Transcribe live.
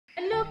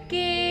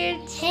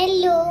Kids.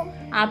 Hello.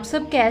 आप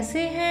सब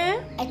कैसे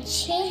हैं?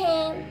 अच्छे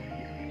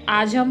हैं।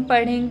 आज हम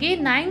पढ़ेंगे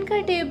 9 का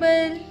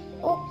टेबल।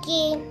 ओके।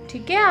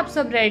 ठीक है, आप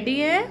सब रेडी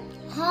हैं?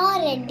 हाँ,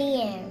 रेडी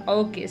हैं।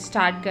 ओके,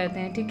 स्टार्ट करते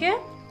हैं। ठीक है।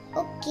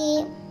 ओके।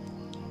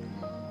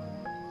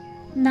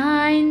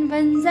 9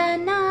 1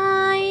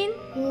 9,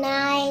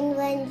 9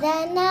 1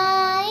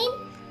 9,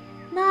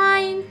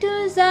 9 2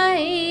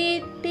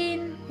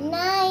 18,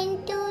 9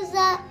 2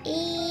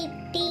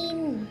 18,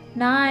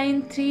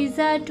 9 3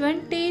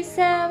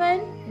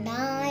 27,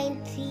 9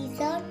 3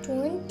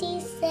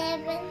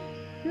 27,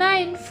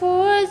 9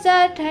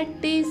 4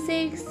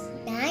 36,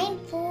 9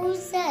 4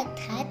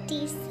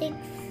 36,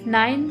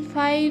 9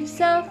 5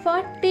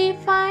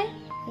 45,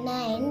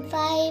 9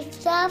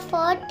 5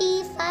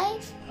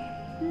 45,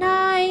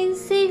 9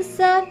 6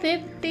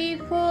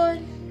 54,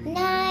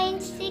 9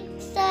 6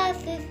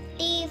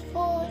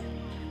 54,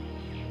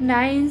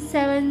 9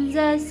 7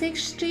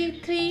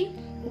 63,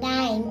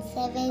 9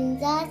 7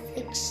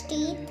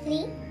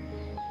 63,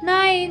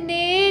 9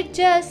 8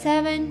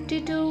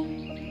 72,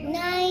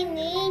 9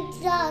 8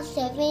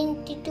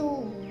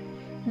 72,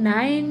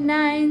 9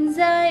 9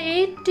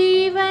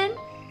 81,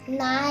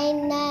 9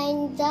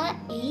 9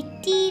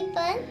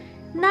 81,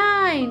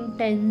 9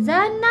 10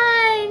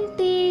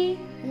 90,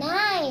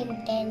 9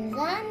 10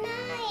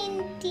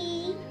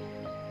 90,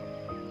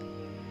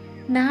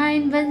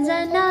 9 1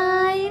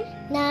 9,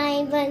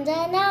 9 1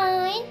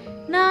 9,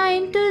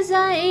 9 2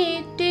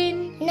 18,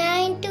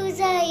 9 2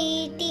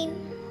 18,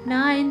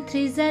 9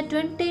 3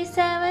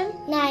 27,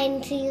 9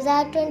 3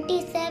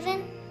 27,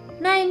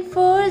 9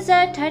 4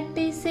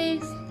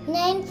 36,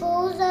 9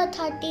 4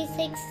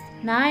 36,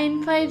 9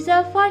 5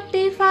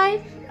 45,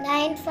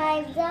 9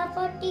 5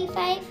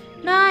 45,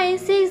 9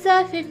 6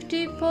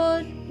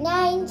 54,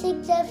 9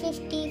 6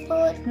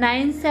 54,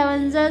 9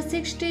 7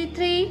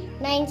 63,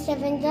 9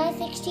 7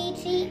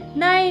 63,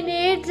 9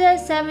 8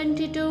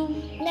 72,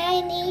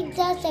 9 8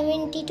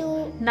 72,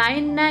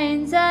 9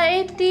 9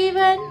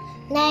 81,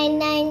 9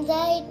 9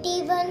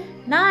 81,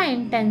 9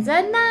 10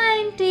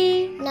 90।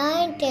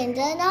 9 10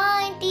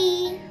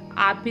 90।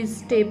 आप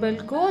इस टेबल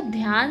को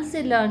ध्यान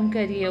से लर्न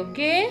करिए।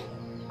 ओके।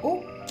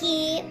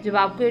 ओके। जब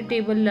आपको ये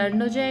टेबल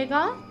लर्न हो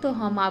जाएगा तो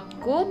हम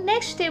आपको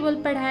नेक्स्ट टेबल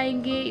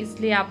पढ़ाएंगे,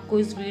 इसलिए आपको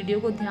इस वीडियो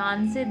को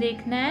ध्यान से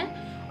देखना है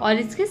और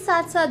इसके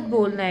साथ साथ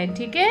बोलना है।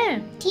 ठीक है?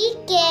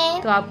 ठीक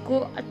है। तो आपको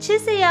अच्छे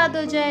से याद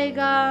हो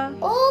जाएगा।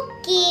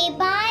 Okay,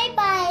 bye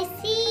bye,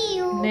 C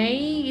you.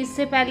 नहीं,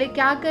 इससे पहले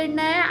क्या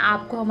करना है,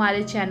 आपको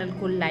हमारे चैनल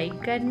को लाइक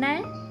करना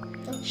है,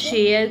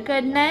 शेयर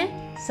करना है,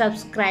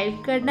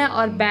 सब्सक्राइब करना है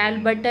और बेल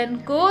बटन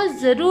को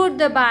ज़रूर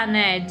दबाना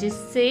है,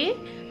 जिससे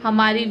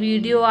हमारी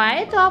वीडियो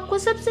आए तो आपको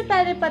सबसे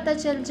पहले पता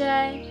चल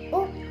जाए।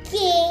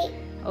 ओके।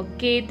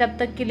 ओके, तब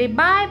तक के लिए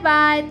बाय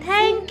बाय,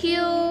 थैंक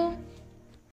यू।